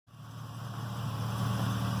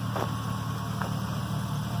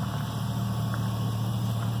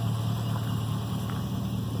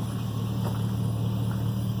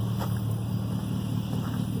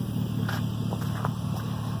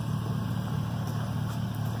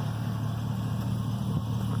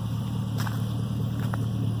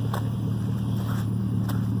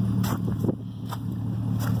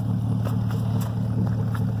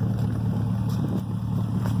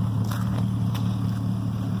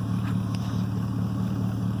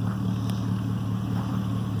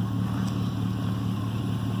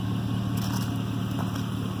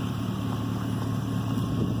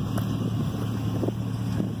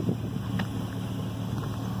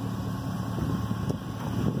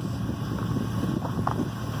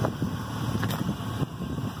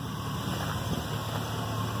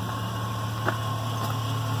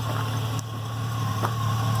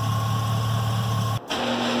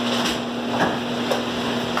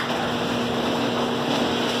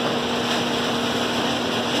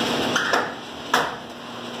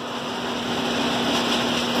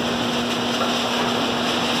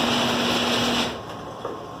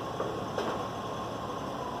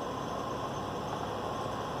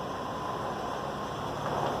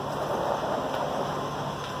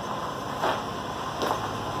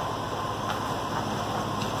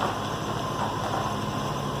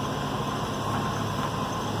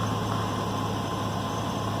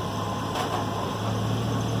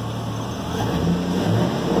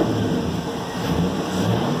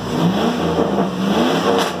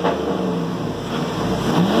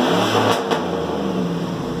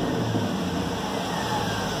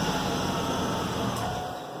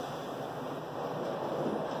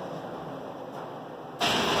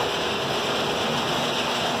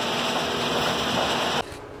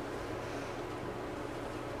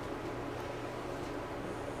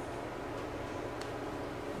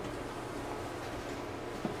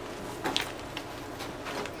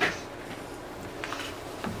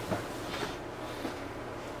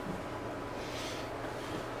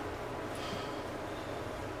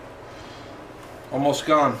Almost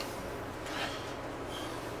gone.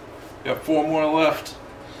 Got 4 more left.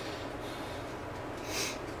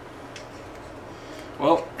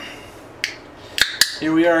 Well,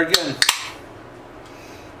 here we are again.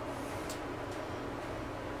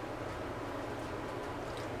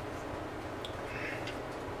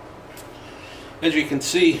 As you can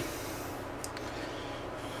see,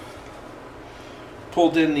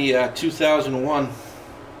 pulled in the 2001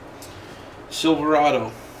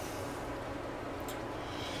 Silverado.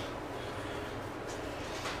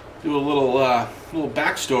 Do a little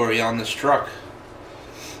backstory on this truck.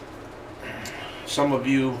 Some of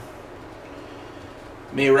you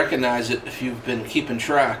may recognize it if you've been keeping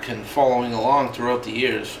track and following along throughout the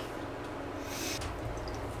years.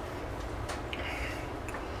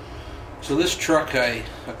 So this truck I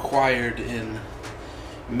acquired in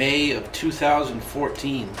May of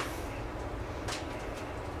 2014.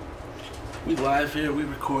 We live here? We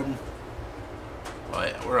recording? Oh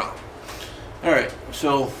yeah, we're on. Alright,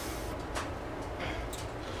 so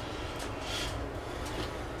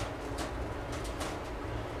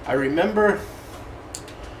I remember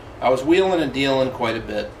I was wheeling and dealing quite a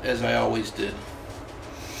bit, as I always did.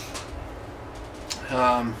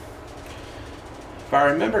 If I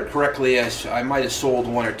remember correctly, I might have sold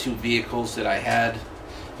 1 or 2 vehicles that I had,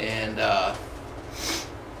 and I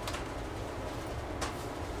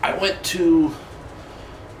went to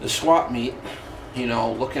the swap meet, you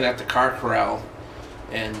know, looking at the car corral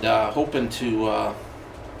and hoping to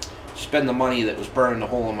spend the money that was burning a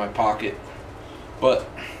hole in my pocket, but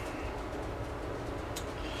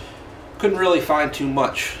couldn't really find too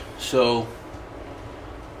much, so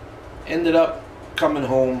ended up coming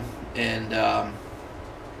home, and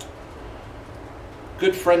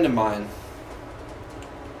good friend of mine,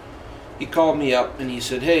 he called me up and he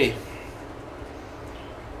said, "Hey,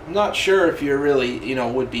 I'm not sure if you're really, you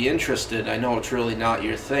know, would be interested. I know it's really not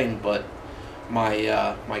your thing, but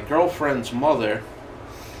my my girlfriend's mother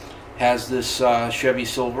has this Chevy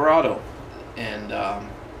Silverado," and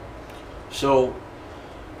so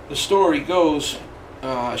the story goes,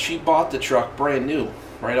 she bought the truck brand new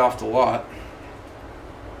right off the lot,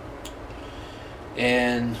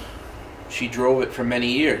 and she drove it for many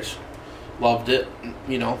years, loved it,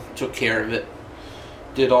 you know, took care of it,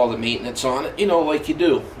 did all the maintenance on it, you know, like you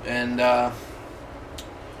do. And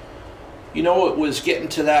you know, it was getting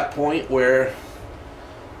to that point where,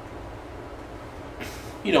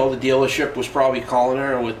 you know, the dealership was probably calling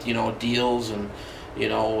her with, you know, deals and, you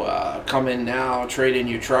know, come in now, trade in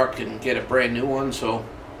your truck and get a brand new one. So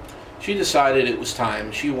she decided it was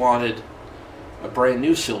time. She wanted a brand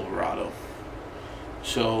new Silverado.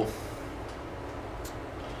 So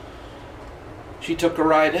she took a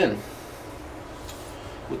ride in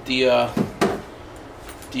with the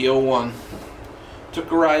 01. Took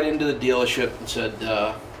a ride into the dealership and said,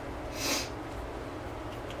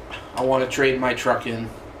 I want to trade my truck in,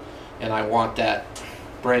 and I want that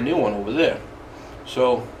brand new one over there.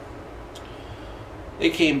 So they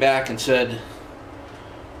came back and said,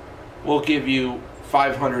 we'll give you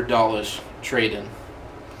 $500 trade-in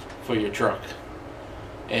for your truck.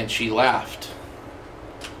 And she laughed.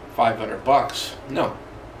 $500? No.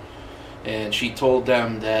 And she told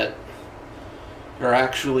them that her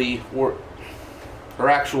actual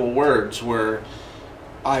words were,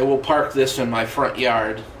 "I will park this in my front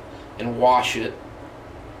yard and wash it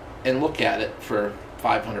and look at it for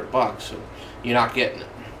 $500, and you're not getting it."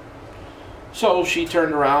 So she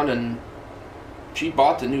turned around and she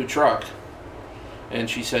bought the new truck, and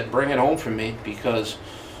she said, "Bring it home for me, because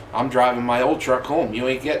I'm driving my old truck home. You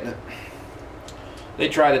ain't getting it." They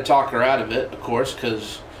try to talk her out of it, of course,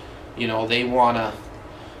 because, you know, they want to,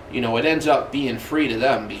 you know, it ends up being free to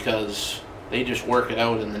them because they just work it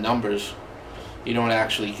out in the numbers. You don't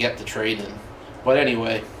actually get the trade-in. But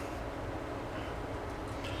anyway,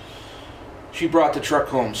 she brought the truck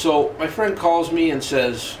home. So my friend calls me and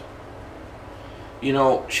says, you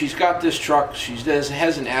know, she's got this truck. She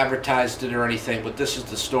hasn't advertised it or anything, but this is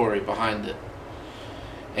the story behind it.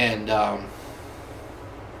 And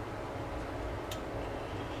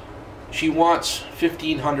she wants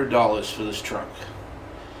 $1,500 for this truck.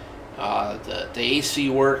 The AC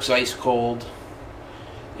works ice cold.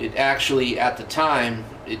 It actually, at the time,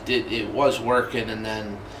 it was working, and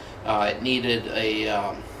then it needed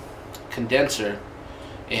a condenser.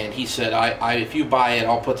 And he said, if you buy it,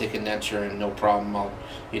 I'll put the condenser in, no problem.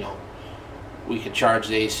 You know, we could charge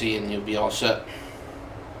the AC and you'll be all set.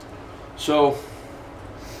 So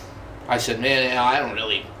I said, man, I don't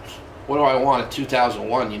really, what do I want at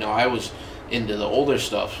 2001? You know, I was into the older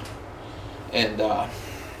stuff. And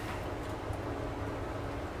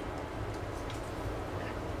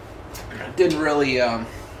didn't really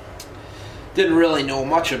know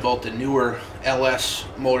much about the newer LS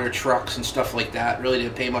motor trucks and stuff like that. Really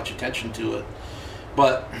didn't pay much attention to it.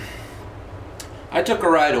 But I took a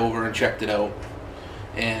ride over and checked it out.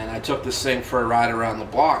 And I took this thing for a ride around the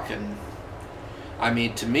block, and I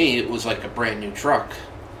mean, to me, it was like a brand new truck.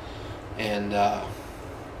 And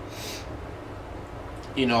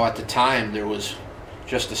you know, at the time, there was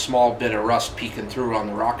just a small bit of rust peeking through on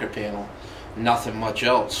the rocker panel. Nothing much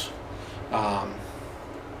else.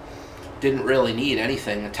 Didn't really need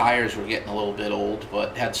anything. The tires were getting a little bit old,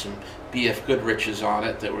 but had some BF Goodriches on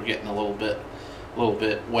it that were getting a little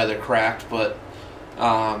bit weather cracked. But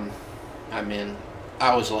I mean,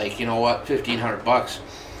 I was like, you know what, $1,500.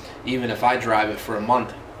 Even if I drive it for a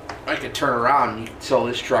month, I could turn around and you could sell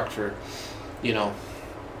this truck for, you know,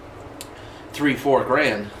 $3-4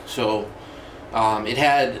 grand. So it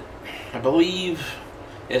had, I believe,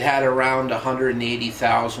 it had around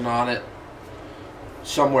 180,000 on it,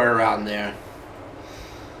 somewhere around there.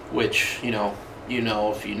 Which, you know,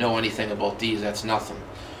 if you know anything about these, that's nothing.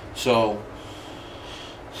 So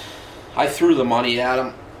I threw the money at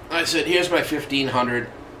him. I said, here's my $1,500.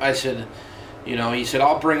 I said, you know, he said,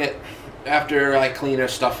 I'll bring it after I clean our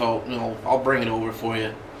stuff out. You know, I'll bring it over for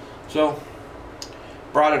you. So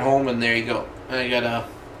brought it home, and there you go. I got a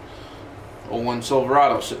 01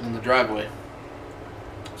 Silverado sitting in the driveway.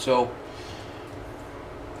 So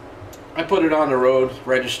I put it on the road,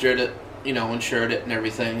 registered it, you know, insured it and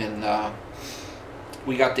everything, and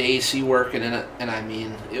we got the AC working in it, and I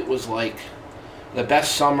mean, it was like the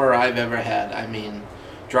best summer I've ever had. I mean,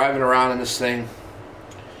 driving around in this thing,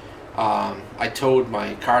 I towed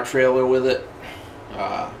my car trailer with it.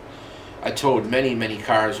 I towed many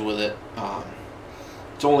cars with it.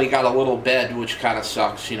 It's only got a little bed, which kind of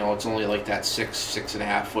sucks. You know, it's only like that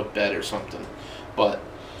 6.5 foot bed or something. But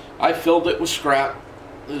I filled it with scrap.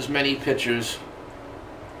 There's many pictures.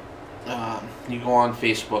 You go on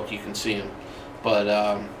Facebook, you can see them.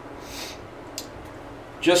 But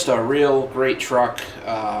just a real great truck.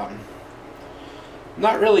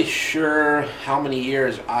 Not really sure how many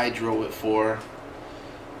years I drove it for,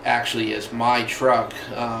 actually, as my truck,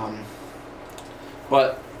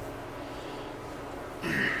 but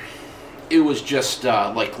it was just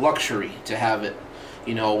like luxury to have it,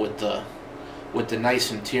 you know, with the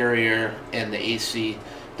nice interior and the AC.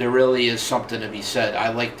 There really is something to be said. I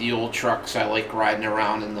like the old trucks. I like riding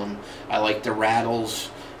around in them. I like the rattles.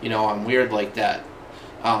 You know, I'm weird like that.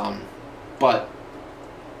 But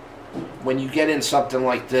when you get in something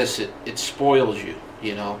like this, it spoils you,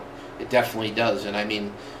 you know. It definitely does. And I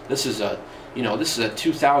mean, this is a, you know, this is a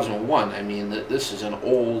 2001. I mean, this is an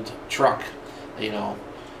old truck, you know,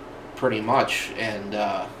 pretty much. And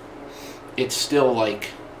it's still like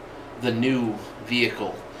the new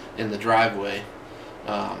vehicle in the driveway.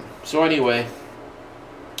 So anyway,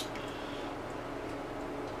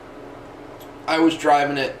 I was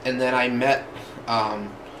driving it, and then I met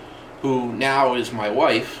who now is my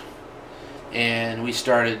wife, and we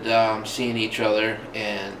started seeing each other,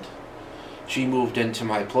 and she moved into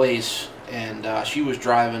my place, and she was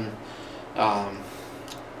driving a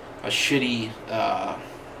shitty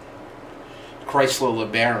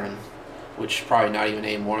Chrysler LeBaron, which is probably not even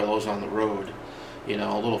any more of those on the road, you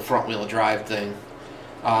know, a little front wheel drive thing.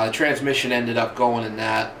 The transmission ended up going in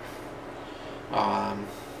that,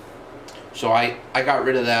 so I got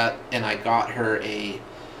rid of that, and I got her a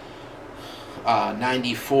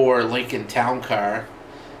 94 Lincoln Town Car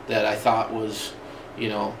that I thought was, you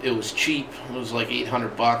know, it was cheap. It was like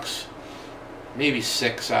 $800, maybe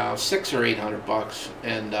 $600 or $800,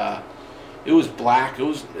 and it was black. It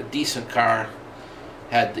was a decent car.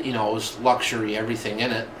 Had, you know, it was luxury, everything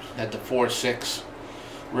in it. Had the 4.6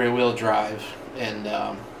 rear wheel drive, and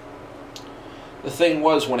the thing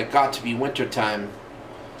was, when it got to be winter time,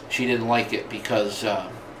 she didn't like it because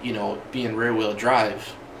you know, being rear wheel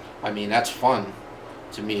drive, I mean, that's fun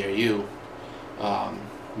to me or you.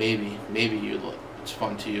 Maybe it's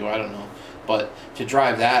fun to you, I don't know. But to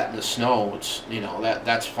drive that in the snow, it's, you know,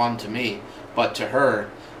 that's fun to me. But to her,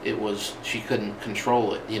 it was, she couldn't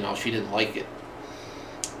control it, you know, she didn't like it.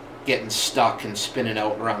 Getting stuck and spinning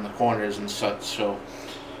out around the corners and such. So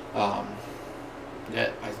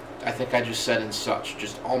yeah, I think I just said and such,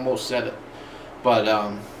 just almost said it.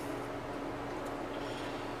 But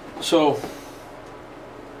so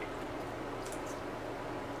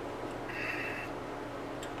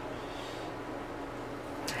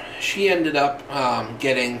she ended up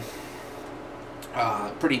getting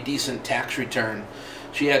a pretty decent tax return.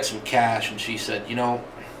 She had some cash, and she said, you know,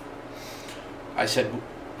 I said,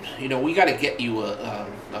 you know, we got to get you a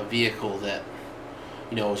vehicle that,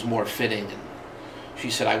 you know, is more fitting. And she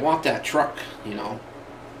said, I want that truck, you know.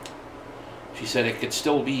 She said it could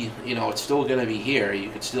still be, you know, it's still going to be here. You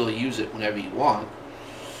could still use it whenever you want.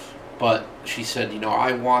 But she said, you know,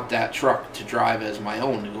 I want that truck to drive as my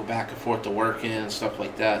own, to go back and forth to work in and stuff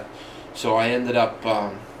like that. So I ended up,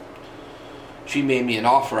 she made me an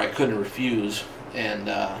offer I couldn't refuse. And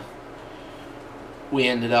we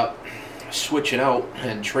ended up switching out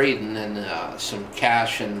and trading, and some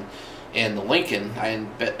cash and the Lincoln. I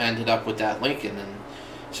ended up with that Lincoln, and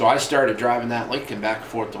so I started driving that Lincoln back and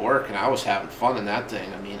forth to work, and I was having fun in that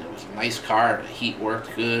thing. I mean, it was a nice car. The heat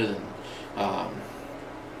worked good, and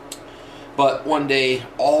but one day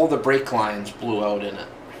all the brake lines blew out in it.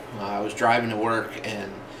 I was driving to work, and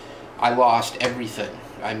I lost everything.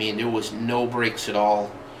 I mean, there was no brakes at all.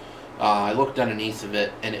 I looked underneath of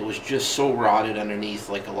it, and it was just so rotted underneath,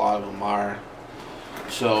 like a lot of them are.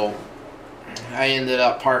 So I ended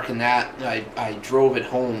up parking that. I drove it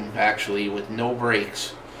home, actually, with no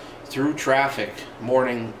brakes, through traffic,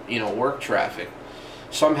 morning, you know, work traffic.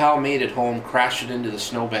 Somehow made it home, crashed it into the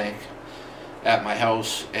snowbank at my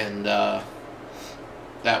house, and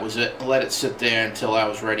that was it. Let it sit there until I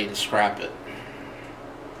was ready to scrap it.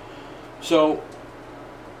 So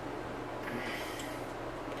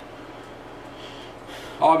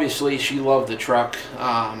obviously she loved the truck,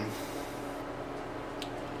 and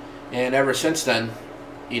ever since then,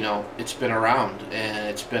 you know, it's been around, and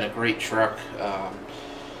it's been a great truck.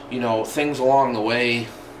 You know, things along the way,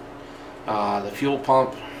 the fuel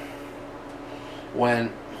pump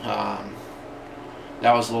went,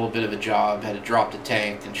 that was a little bit of a job. Had to drop the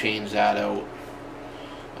tank and change that out.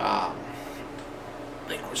 I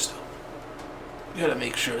think we're still, gotta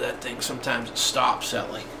make sure that thing, sometimes it stops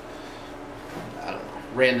at, like, I don't know,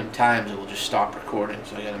 random times it will just stop recording,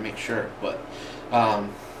 so I gotta make sure. But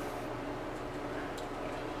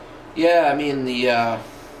yeah, I mean,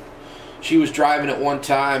 she was driving it one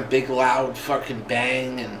time, big loud fucking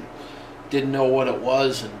bang, and didn't know what it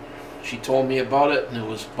was, and she told me about it, and it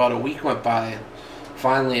was about a week went by, and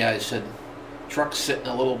finally I said, truck's sitting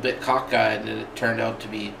a little bit cockeyed, and it turned out to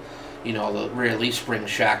be, you know, the rear leaf spring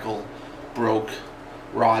shackle broke,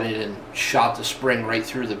 rotted, and shot the spring right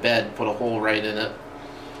through the bed, put a hole right in it.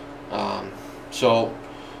 So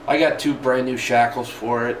I got 2 brand new shackles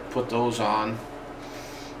for it, put those on.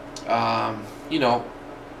 You know,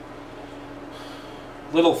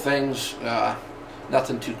 little things,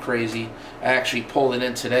 nothing too crazy. I actually pulled it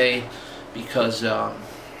in today because, I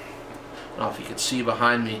don't know if you can see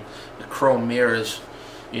behind me, the chrome mirrors,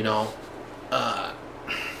 you know,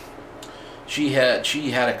 she had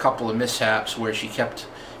a couple of mishaps where she kept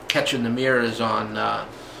catching the mirrors on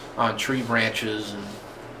tree branches and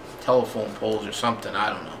telephone poles or something, I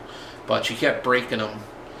don't know. But she kept breaking them,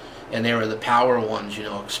 and they were the power ones, you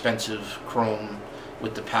know, expensive chrome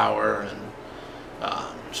with the power, and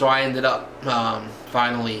so I ended up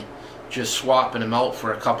finally just swapping them out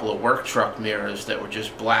for a couple of work truck mirrors that were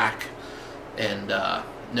just black and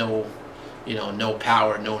no, you know, no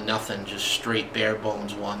power, no nothing, just straight bare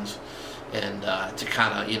bones ones, and to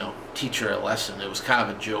kind of, you know, teach her a lesson. It was kind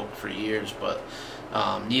of a joke for years, but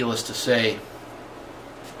needless to say,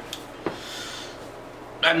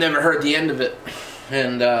 I've never heard the end of it.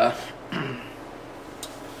 And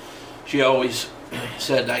she always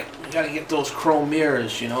said, we gotta get those chrome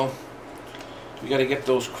mirrors, you know. We gotta get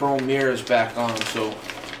those chrome mirrors back on. So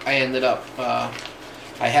I ended up,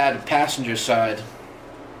 I had a passenger side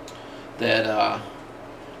that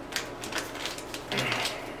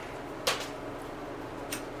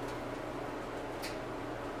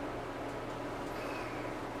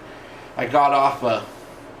I got off a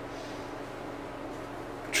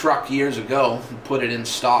truck years ago and put it in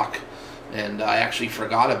stock, and I actually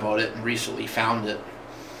forgot about it and recently found it.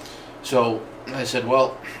 So I said,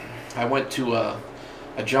 well, I went to a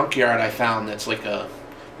junkyard I found that's like a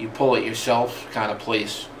you pull it yourself kind of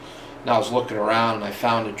place, and I was looking around and I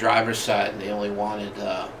found a driver's side, and they only wanted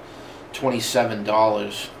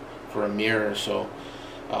 $27 for a mirror. So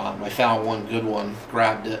I found one good one,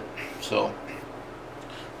 grabbed it. So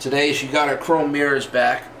today she got her chrome mirrors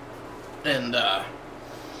back, and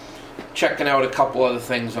checking out a couple other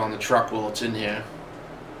things on the truck while it's in here.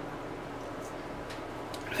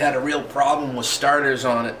 I've had a real problem with starters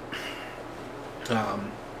on it.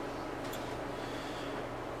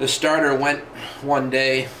 The starter went one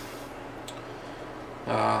day,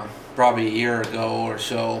 probably a year ago or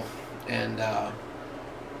so, and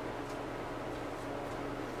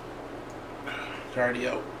it's already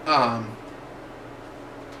out.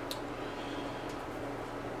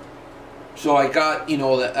 So I got, you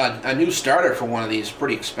know, a new starter for one of these,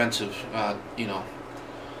 pretty expensive, you know,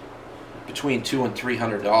 between $200 and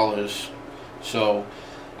 $300. So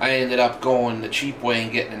I ended up going the cheap way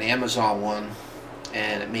and getting an Amazon one,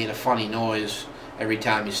 and it made a funny noise every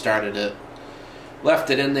time you started it. Left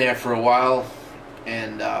it in there for a while,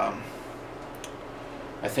 and I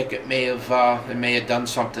think it may have done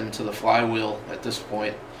something to the flywheel at this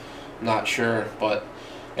point. I'm not sure, but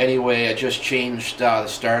anyway, I just changed the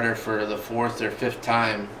starter for the 4th or 5th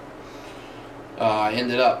time. I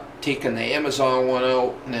ended up taking the Amazon one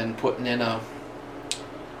out and then putting in a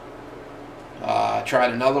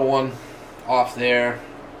tried another one off there.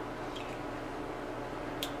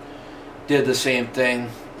 Did the same thing,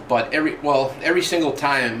 but every single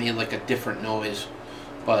time it made like a different noise.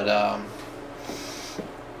 But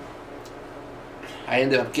I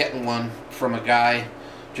ended up getting one from a guy,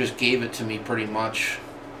 just gave it to me pretty much.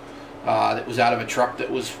 It was out of a truck that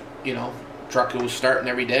was, truck that was starting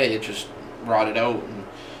every day. It just rotted out and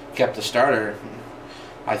kept the starter.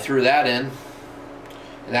 I threw that in,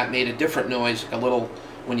 and that made a different noise, like a little,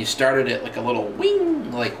 when you started it, like a little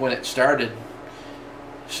wing, like when it started.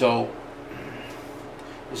 So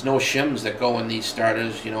there's no shims that go in these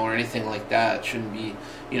starters, or anything like that. It shouldn't be,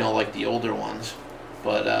 like the older ones.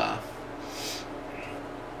 But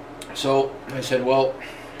so I said, well,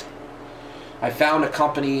 I found a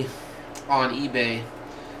company on eBay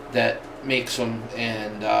that makes them,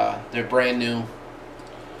 and they're brand new.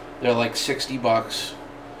 They're like $60,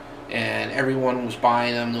 and everyone was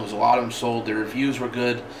buying them. There was a lot of them sold. The reviews were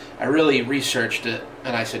good. I really researched it,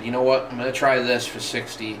 and I said, you know what? I'm going to try this for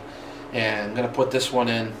 $60, and I'm going to put this one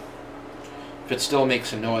in. If it still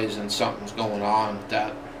makes a noise, then something's going on with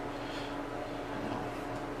that.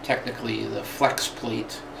 Technically, the flex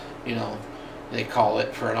plate, they call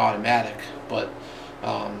it for an automatic, but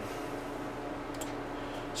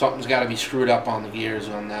something's got to be screwed up on the gears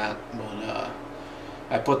on that. But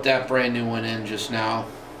I put that brand new one in just now.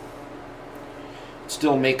 It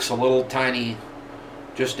still makes a little tiny,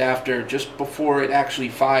 just before it actually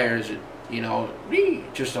fires, it,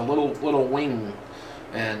 just a little wing,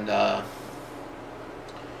 and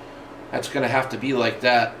that's gonna have to be like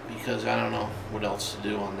that because I don't know what else to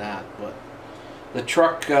do on that. But the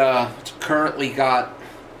truck, it's currently got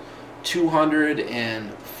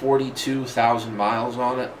 242,000 miles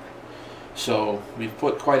on it, so we've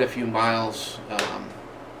put quite a few miles.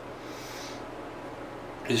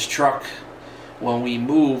 This truck, when we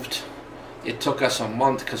moved, it took us a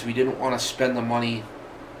month because we didn't want to spend the money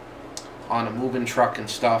on a moving truck and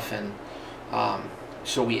stuff, and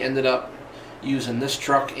so we ended up using this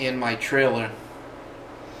truck and my trailer,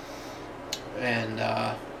 and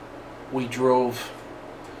we drove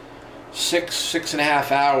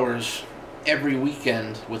 6.5 hours every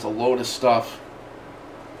weekend with a load of stuff,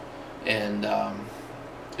 and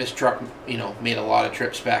this truck, made a lot of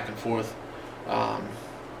trips back and forth.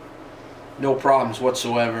 No problems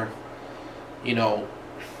whatsoever.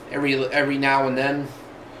 Every now and then,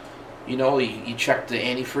 you check the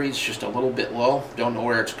antifreeze just a little bit low. Don't know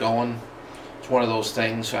where it's going. It's one of those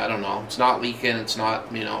things. I don't know. It's not leaking. It's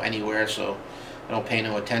not anywhere. So I don't pay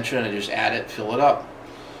no attention. I just add it, fill it up.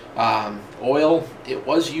 Oil. It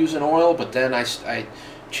was using oil, but then I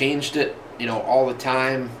changed it, all the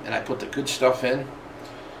time, and I put the good stuff in.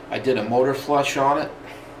 I did a motor flush on it,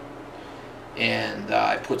 and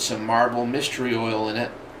I put some Marble Mystery Oil in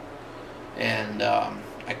it, and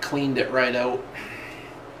I cleaned it right out.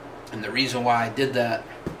 And the reason why I did that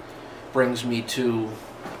brings me to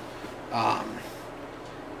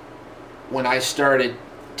when I started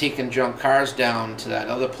taking junk cars down to that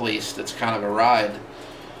other place that's kind of a ride.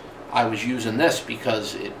 I was using this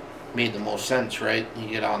because it made the most sense, right? You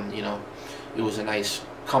get on, it was a nice,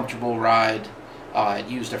 comfortable ride. It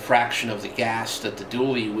used a fraction of the gas that the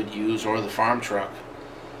dually would use, or the farm truck.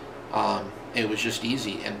 It was just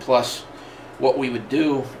easy. And plus, what we would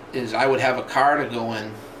do is I would have a car to go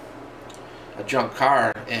in, a junk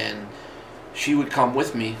car, and she would come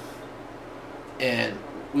with me, and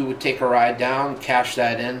we would take a ride down, cash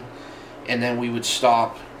that in, and then we would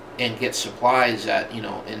stop and get supplies at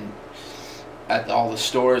at all the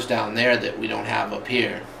stores down there that we don't have up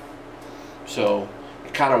here. So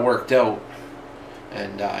it kind of worked out.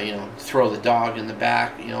 And throw the dog in the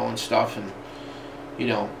back, and stuff, and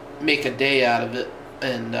make a day out of it,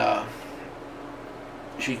 and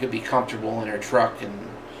she could be comfortable in her truck and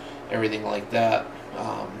everything like that.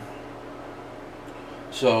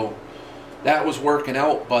 So that was working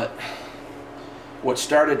out. But what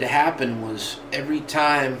started to happen was every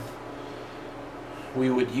time we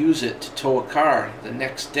would use it to tow a car, the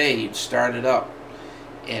next day you'd start it up,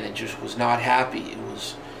 and it just was not happy. It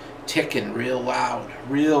was ticking real loud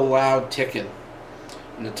ticking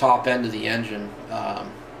in the top end of the engine.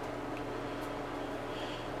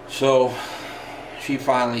 So she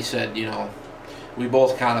finally said, we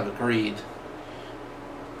both kind of agreed,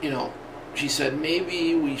 she said,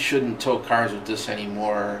 maybe we shouldn't tow cars with this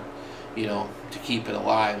anymore, to keep it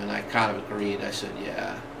alive. And I kind of agreed. I said,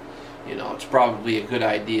 yeah, it's probably a good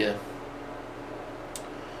idea.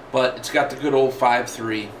 But it's got the good old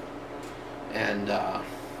 5.3. And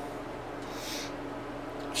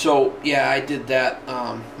so, yeah, I did that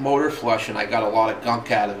motor flush, and I got a lot of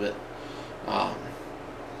gunk out of it.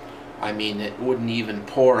 I mean, it wouldn't even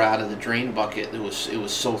pour out of the drain bucket. It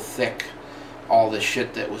was so thick, all the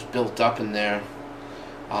shit that was built up in there.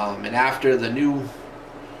 And after the new,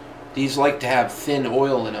 these like to have thin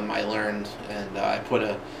oil in them, I learned, and I put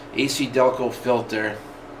a AC Delco filter,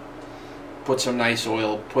 put some nice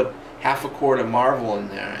oil, put half a quart of Marvel in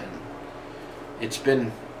there, and it's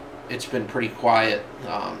been pretty quiet.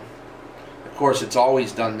 Of course, it's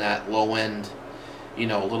always done that low end,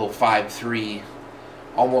 little 5.3,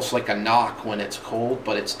 almost like a knock when it's cold,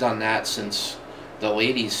 but it's done that since the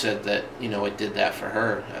lady said that, it did that for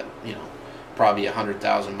her at, probably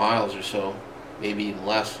 100,000 miles or so, maybe even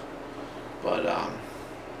less. But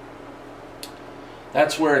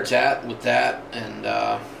that's where it's at with that. And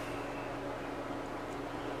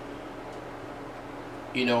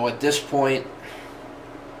at this point,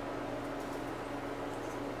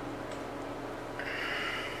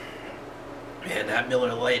 man, that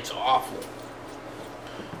Miller Lite's awful.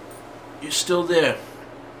 You're still there.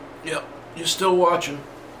 Yep, you're still watching.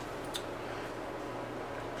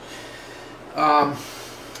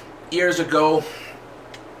 Years ago,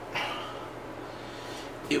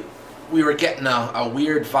 we were getting a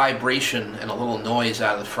weird vibration and a little noise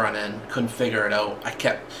out of the front end. Couldn't figure it out. I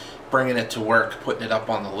kept bringing it to work, putting it up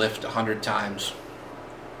on the lift 100 times.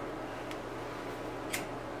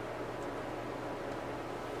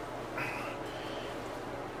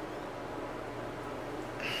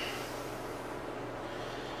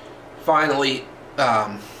 Finally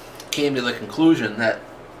came to the conclusion that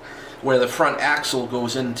where the front axle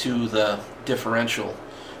goes into the differential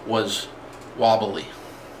was wobbly.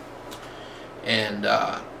 And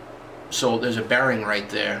so there's a bearing right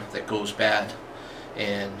there that goes bad.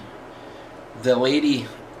 And the lady,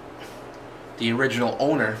 the original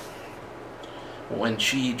owner, when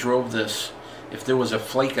she drove this, if there was a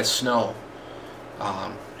flake of snow,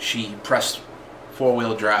 she pressed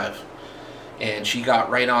four-wheel drive, and she got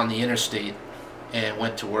right on the interstate and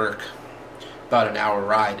went to work, about an hour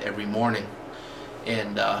ride every morning.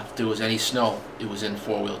 And if there was any snow, it was in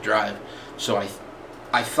four-wheel drive. So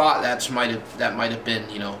I thought that might have been,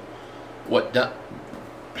 what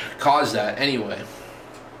caused that anyway.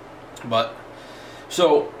 But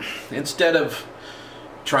so instead of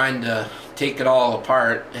trying to take it all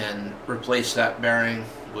apart and replace that bearing,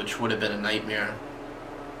 which would have been a nightmare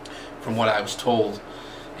from what I was told,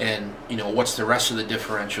 and what's the rest of the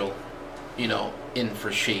differential in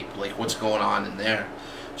for shape, like what's going on in there.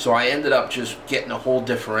 So I ended up just getting a whole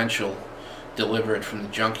differential delivered from the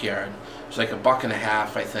junkyard. It was like $1.50,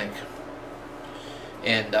 I think.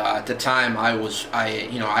 And at the time I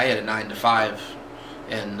had a 9 to 5,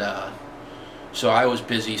 and so I was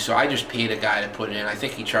busy, so I just paid a guy to put it in. I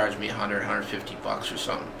think he charged me $150 or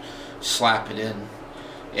something, slap it in,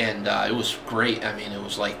 and it was great. I mean, it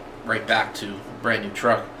was like right back to a brand new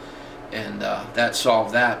truck, and that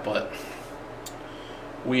solved that. But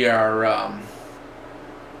we're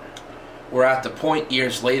at the point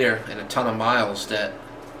years later and a ton of miles that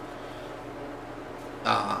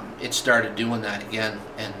it started doing that again.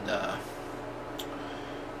 And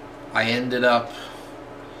I ended up,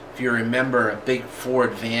 if you remember, a big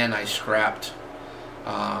Ford van I scrapped,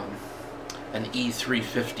 an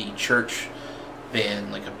E350 church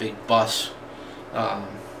van, like a big bus.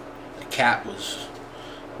 The cat was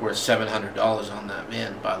worth $700 on that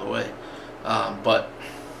van, by the way. But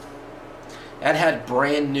that had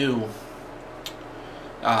brand new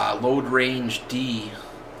load range D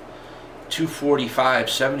 245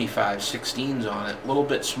 75 16s on it, a little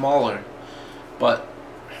bit smaller, but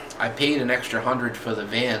I paid an extra 100 for the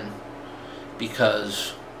van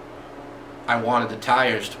because I wanted the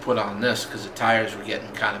tires to put on this, because the tires were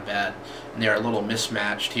getting kind of bad and they're a little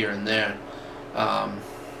mismatched here and there.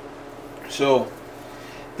 So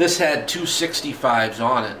this had 265s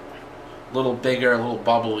on it, a little bigger, a little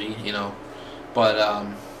bubbly, but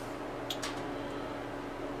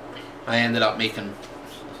I ended up making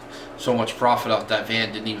so much profit off that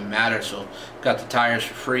van, didn't even matter, so got the tires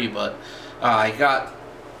for free. But I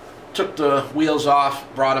took the wheels off,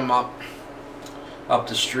 brought them up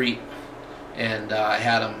the street, and I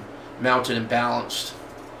had them mounted and balanced.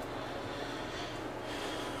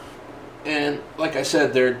 And like I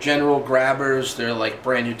said, they're general grabbers, they're like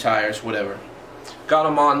brand new tires, whatever. got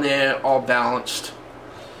them on there all balanced,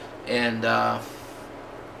 and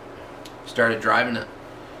started driving it.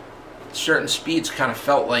 Certain speeds kind of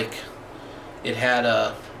felt like it had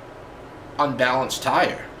a unbalanced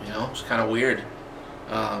tire, you know. It's kind of weird.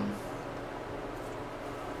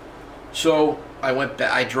 So I went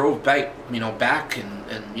back, I drove back, back, and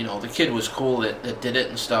the kid was cool that did it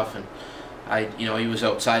and stuff, and he was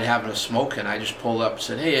outside having a smoke, and I just pulled up and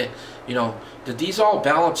said, hey, did these all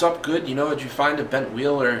balance up good? Did you find a bent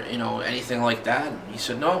wheel or, anything like that? And he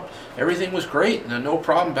said, no, everything was great, and no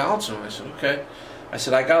problem balancing them. I said, okay. I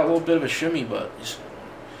said, I got a little bit of a shimmy, but...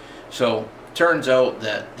 So, turns out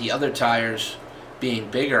that the other tires,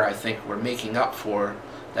 being bigger, I think, were making up for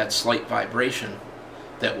that slight vibration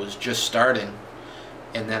that was just starting.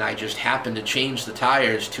 And then I just happened to change the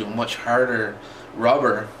tires to a much harder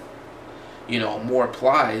rubber, more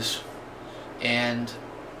plies, and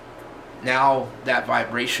now that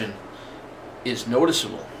vibration is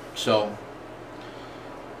noticeable. So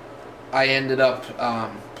I ended up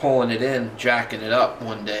pulling it in, jacking it up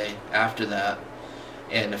one day after that,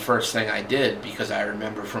 and the first thing I did, because I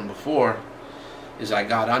remember from before, is I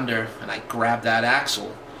got under and I grabbed that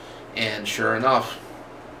axle, and sure enough,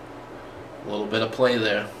 a little bit of play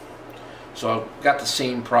there. So I got the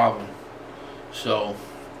same problem. So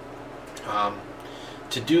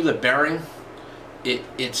to do the bearing,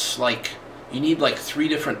 it's like you need like 3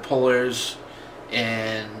 different pullers,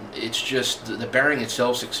 and it's just the bearing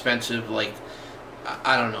itself's expensive. Like,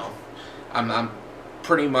 I don't know. I'm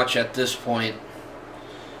pretty much at this point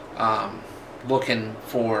looking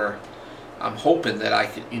for. I'm hoping that I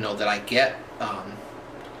could, that I get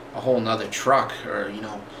a whole nother truck, or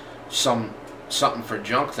something for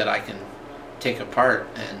junk that I can take apart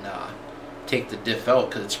and take the diff out,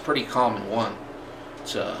 because it's a pretty common one.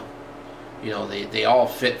 It's they all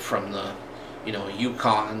fit from the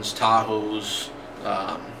Yukons, Tahoes,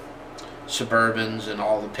 Suburbans, and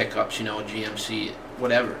all the pickups, GMC,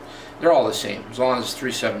 whatever. They're all the same as long as it's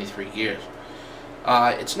 373 gears.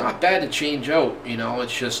 It's not bad to change out,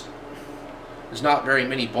 it's just there's not very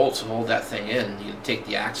many bolts to hold that thing in. You can take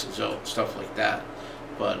the axles out and stuff like that,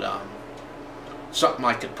 but something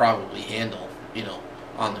I could probably handle,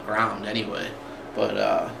 on the ground anyway.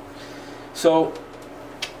 But so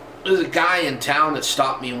there's a guy in town that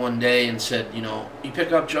stopped me one day and said, you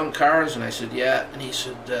pick up junk cars? And I said, yeah. And he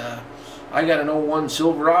said, I got an '01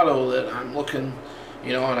 Silverado that I'm looking,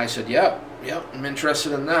 and I said, yep, I'm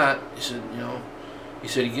interested in that. He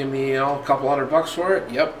said, you give me, a couple $100 for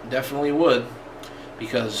it? Yep, definitely would,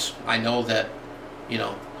 because I know that,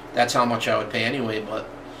 that's how much I would pay anyway. But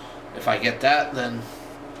if I get that, then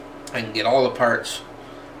I can get all the parts,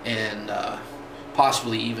 and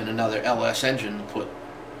possibly even another LS engine to put,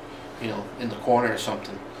 in the corner or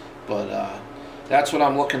something. But that's what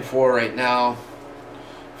I'm looking for right now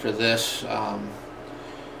for this.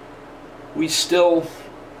 It's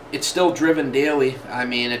still driven daily. I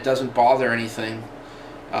mean, it doesn't bother anything.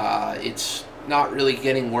 It's not really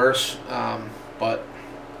getting worse, but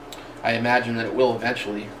I imagine that it will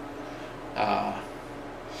eventually.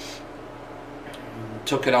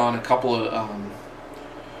 Took it on a couple of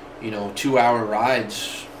 2-hour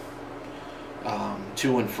rides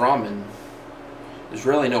to and from, and there's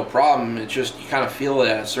really no problem. It's just you kind of feel it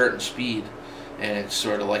at a certain speed, and it's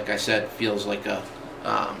sort of, like I said, feels like a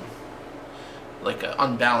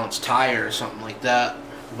unbalanced tire or something like that.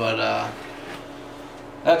 But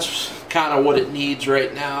that's kind of what it needs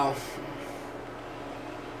right now.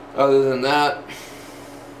 Other than that,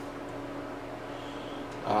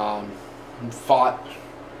 fought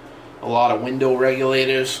a lot of window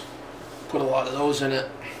regulators, put a lot of those in it,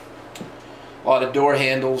 a lot of door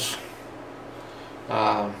handles,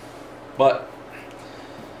 but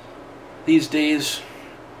these days,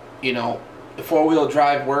 the 4-wheel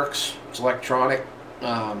drive works. It's electronic.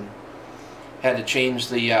 Had to change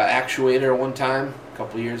the actuator one time a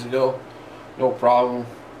couple years ago, no problem,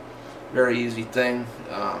 very easy thing.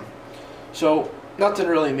 So nothing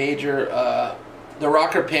really major. The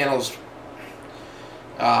rocker panels,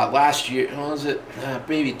 last year, what was it,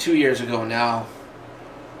 maybe 2 years ago now,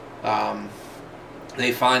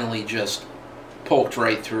 they finally just poked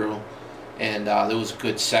right through, and there was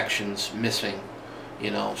good sections missing,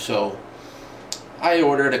 so I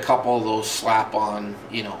ordered a couple of those slap-on,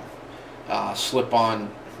 slip-on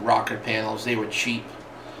rocker panels. They were cheap.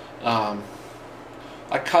 I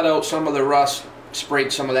cut out some of the rust,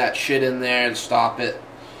 sprayed some of that shit in there to stop it,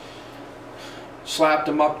 slapped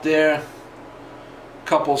them up there,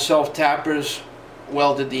 couple self-tappers,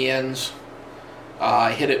 welded the ends,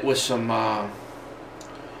 hit it with some of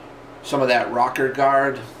that rocker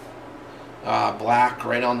guard, black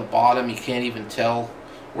right on the bottom. You can't even tell.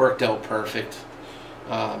 Worked out perfect.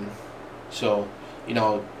 So, you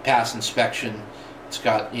know, pass inspection. It's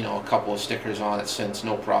got, you know, a couple of stickers on it since,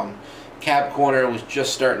 no problem. Cab corner was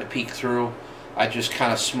just starting to peek through. I just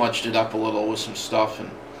kind of smudged it up a little with some stuff and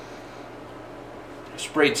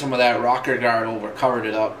sprayed some of that rocker guard over, covered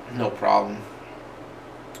it up, no problem.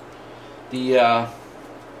 The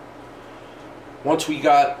once we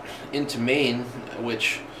got into Maine,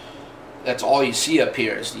 which that's all you see up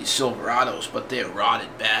here is these Silverados, but they're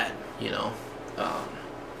rotted bad, you know.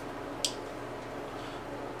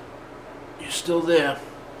 You're still there.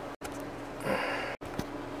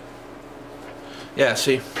 Yeah,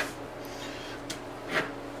 see,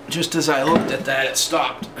 just as I looked at that, it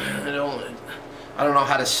stopped. I don't know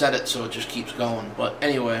how to set it so it just keeps going. But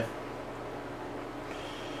anyway,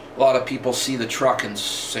 a lot of people see the truck and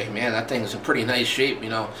say, man, that thing's in pretty nice shape, you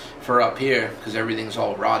know, for up here, because everything's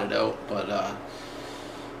all rotted out. But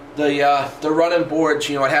the running boards,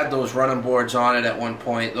 you know, it had those running boards on it at one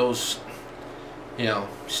point. Those, you know,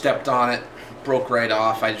 stepped on it, broke right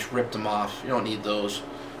off. I just ripped them off. You don't need those.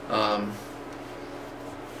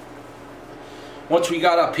 Once we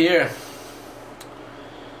got up here,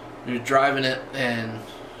 we were driving it, and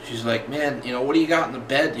she's like, man, you know, what do you got in the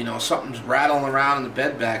bed? You know, something's rattling around in the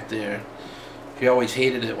bed back there. She always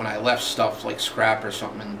hated it when I left stuff like scrap or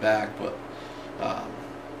something in the back, but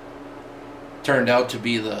turned out to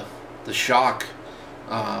be the shock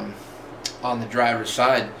on the driver's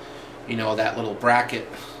side. You know, that little bracket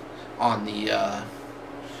on the,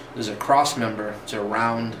 there's a cross member. It's a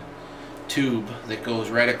round tube that goes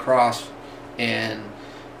right across, and,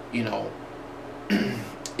 you know,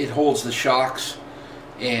 it holds the shocks,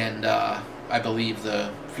 and I believe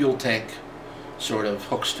the fuel tank sort of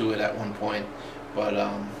hooks to it at one point. But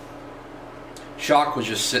shock was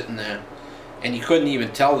just sitting there, and you couldn't even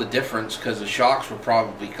tell the difference because the shocks were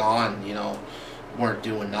probably gone, you know, weren't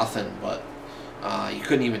doing nothing, but you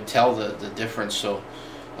couldn't even tell the difference. So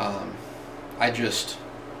I just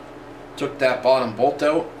took that bottom bolt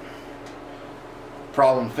out,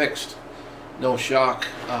 problem fixed. No shock,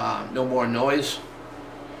 no more noise.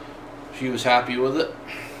 She was happy with it,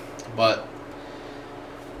 but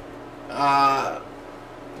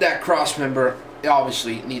that cross member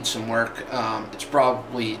obviously needs some work. It's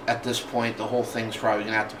probably, at this point, the whole thing's probably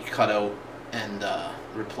gonna have to be cut out and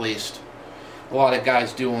replaced. A lot of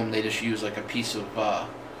guys do them. They just use like a piece of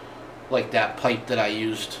like that pipe that I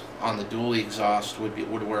used on the dually exhaust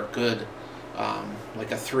would work good,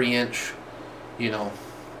 like a 3-inch, you know,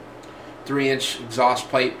 3-inch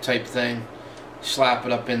exhaust pipe type thing. Slap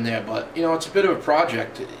it up in there, but you know, it's a bit of a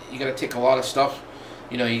project. You got to take a lot of stuff.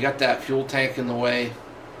 You know, you got that fuel tank in the way,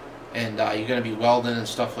 and you're going to be welding and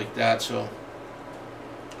stuff like that. So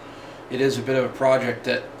it is a bit of a project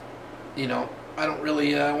that, you know, I don't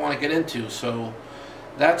really want to get into. So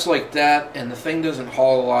that's like that, and the thing doesn't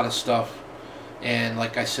haul a lot of stuff. And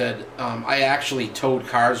like I said, I actually towed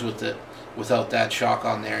cars with it without that shock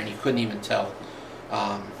on there, and you couldn't even tell.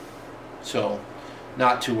 So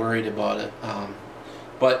not too worried about it.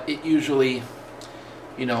 But it usually,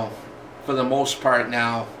 you know, for the most part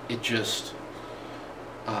now, it just,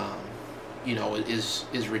 you know,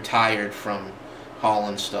 is retired from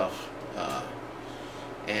hauling stuff.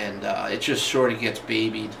 And it just sort of gets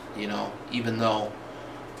babied, you know, even though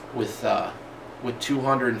with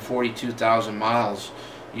 242,000 miles,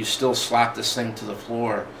 you still slap this thing to the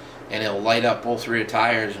floor and it'll light up both rear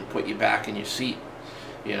tires and put you back in your seat,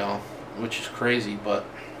 you know, which is crazy, but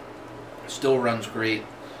still runs great.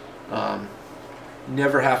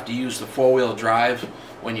 Never have to use the 4-wheel drive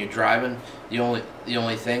when you're driving. The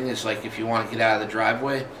only thing is, like, if you want to get out of the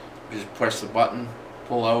driveway, just press the button,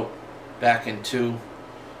 pull out, back in 2,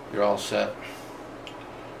 you're all set.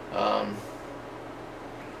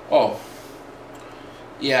 Oh,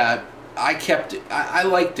 yeah, I kept it, I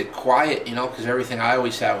liked it quiet, you know, because everything I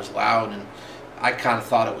always had was loud, and I kind of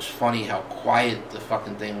thought it was funny how quiet the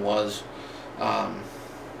fucking thing was.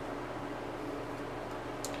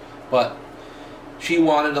 But she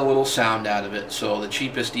wanted a little sound out of it, so the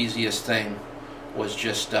cheapest, easiest thing was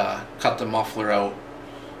just cut the muffler out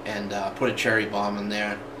and put a cherry bomb in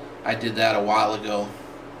there. I did that a while ago.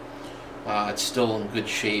 It's still in good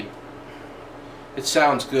shape. It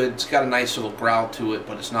sounds good. It's got a nice little growl to it,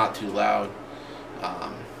 but it's not too loud.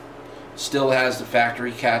 Still has the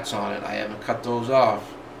factory cats on it. I haven't cut those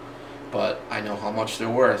off, but I know how much they're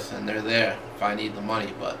worth, and they're there if I need the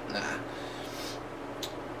money. But nah,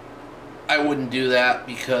 I wouldn't do that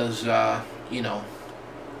because, you know,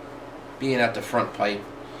 being at the front pipe,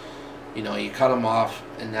 you know, you cut them off,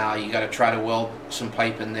 and now you got to try to weld some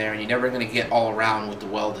pipe in there, and you're never going to get all around with the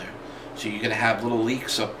welder. So you're gonna have little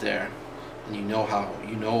leaks up there, and you know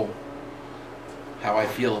how I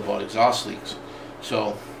feel about exhaust leaks.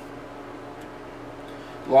 So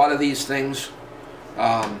a lot of these things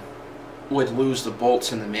would lose the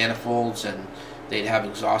bolts in the manifolds, and they'd have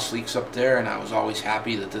exhaust leaks up there, and I was always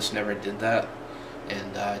happy that this never did that.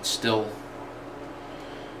 And it's still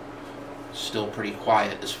pretty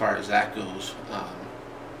quiet as far as that goes.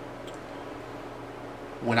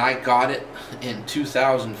 When I got it in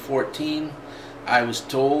 2014, I was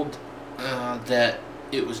told that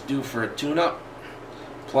it was due for a tune-up.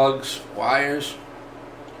 Plugs, wires,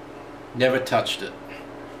 never touched it.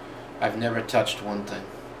 I've never touched one thing.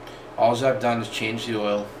 All I've done is change the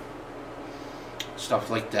oil, stuff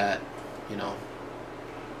like that, you know.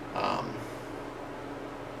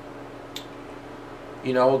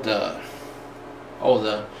 You know, the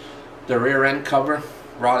rear end cover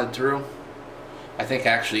rotted through. I think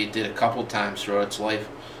actually it did a couple times throughout its life,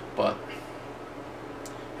 but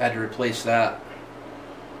had to replace that.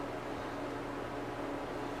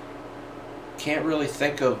 Can't really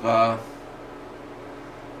think of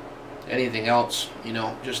anything else, you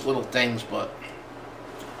know, just little things, but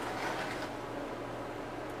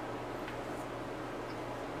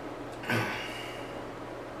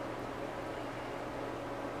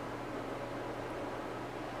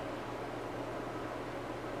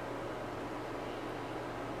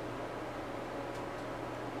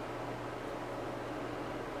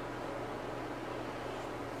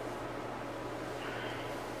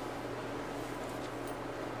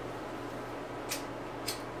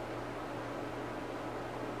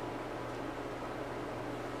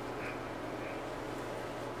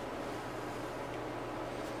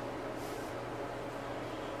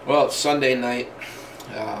well, it's Sunday night.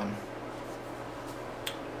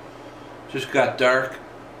 Just got dark.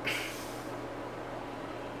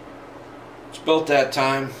 It's about that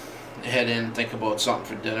time to head in, think about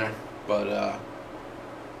something for dinner. But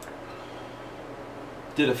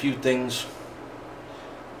did a few things.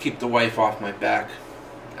 Keep the wife off my back.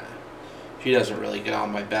 She doesn't really get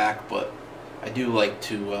on my back, but I do like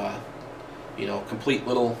to, you know, complete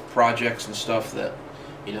little projects and stuff that,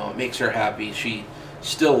 you know, it makes her happy. She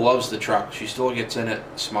still loves the truck. She still gets in it,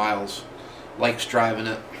 smiles, likes driving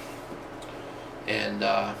it. And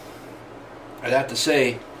I'd have to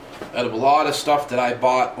say, out of a lot of stuff that I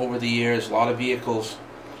bought over the years, a lot of vehicles,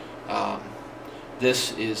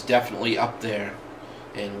 this is definitely up there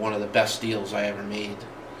and one of the best deals I ever made.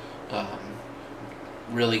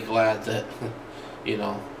 Really glad that, you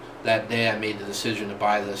know, that day I made the decision to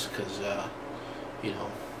buy this, because, you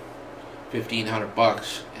know,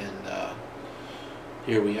 $1,500, and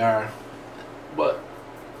here we are. But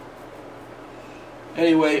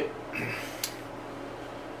anyway,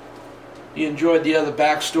 you enjoyed the other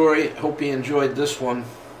backstory. Hope you enjoyed this one.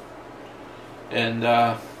 And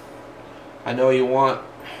I know you want,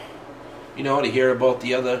 you know, to hear about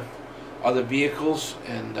the other vehicles,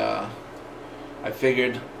 and I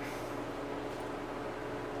figured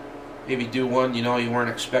maybe do one, you know, you weren't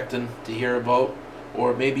expecting to hear about,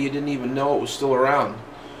 or maybe you didn't even know it was still around.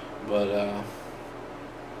 But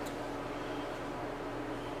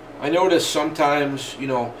I notice sometimes, you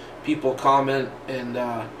know, people comment, and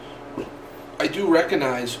I do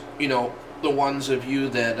recognize, you know, the ones of you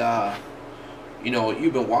that, you know,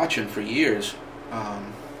 you've been watching for years.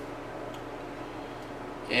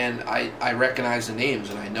 And I recognize the names,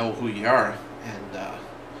 and I know who you are. And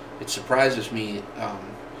it surprises me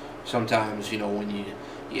sometimes, you know, when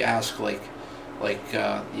you ask, like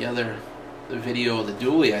the video of the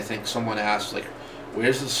dually, I think someone asked, like,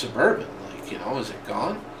 where's the Suburban? Like, you know, is it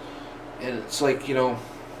gone? And it's like, you know,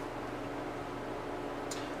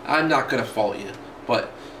 I'm not going to fault you,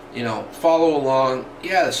 but, you know, follow along.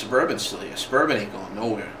 Yeah, the Suburban's still here. Suburban ain't going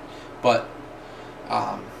nowhere. But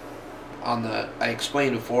I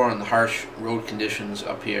explained before on the harsh road conditions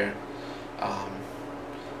up here,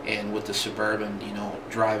 and with the Suburban, you know,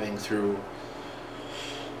 driving through,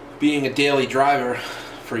 being a daily driver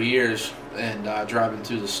for years, and driving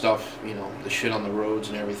through the stuff, you know, the shit on the roads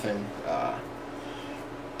and everything,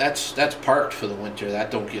 that's parked for the winter. That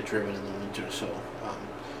don't get driven in the winter. So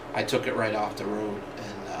I took it right off the road,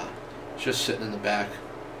 and it's just sitting in the back.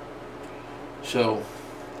 So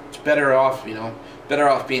it's better off, you know, better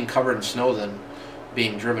off being covered in snow than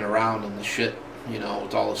being driven around in the shit, you know,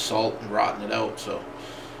 with all the salt and rotting it out. So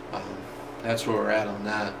that's where we're at on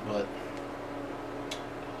that. But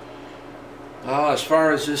as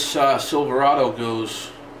far as this Silverado goes,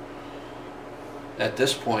 at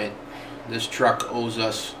this point, this truck owes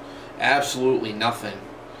us absolutely nothing.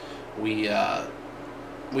 We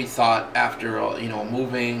thought after, you know,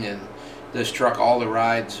 moving and this truck, all the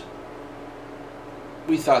rides,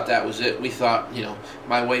 we thought that was it. We thought, you know,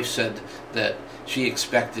 my wife said that she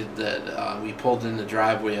expected that we pulled in the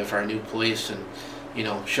driveway of our new place and, you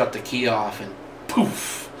know, shut the key off and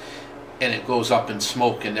poof, and it goes up in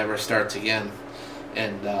smoke and never starts again.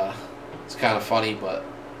 And it's kind of funny, but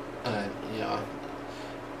you know,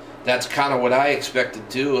 that's kind of what I expected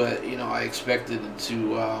too. You know, I expected it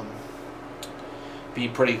to be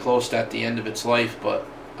pretty close to at the end of its life, but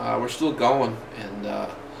we're still going, and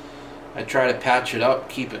I try to patch it up,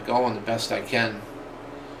 keep it going the best I can,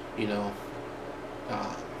 you know,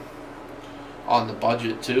 on the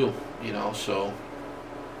budget too, you know. So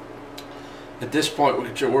at this point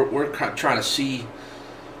we're trying to see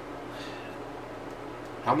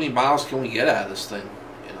how many miles can we get out of this thing,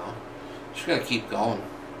 you know. Just gonna keep going.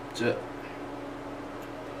 That's it.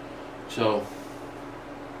 So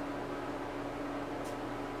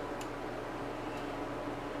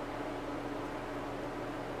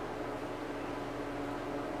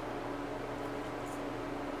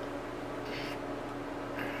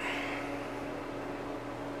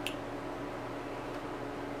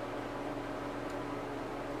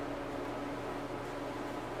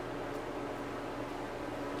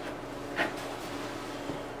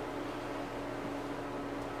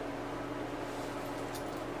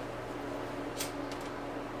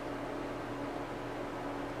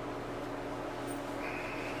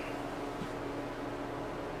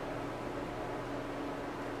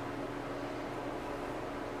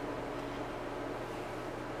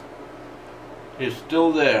it's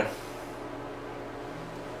still there.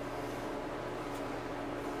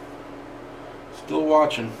 Still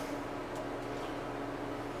watching.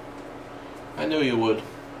 I knew you would.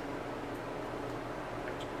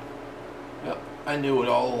 Yep, I knew it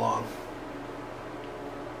all along.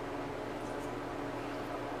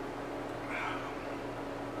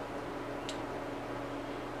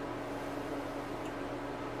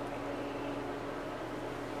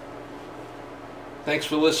 Thanks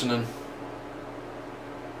for listening.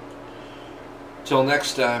 Till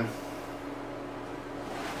next time.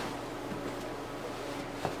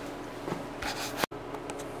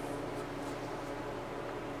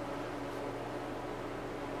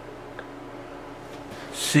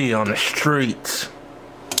 See you on the streets.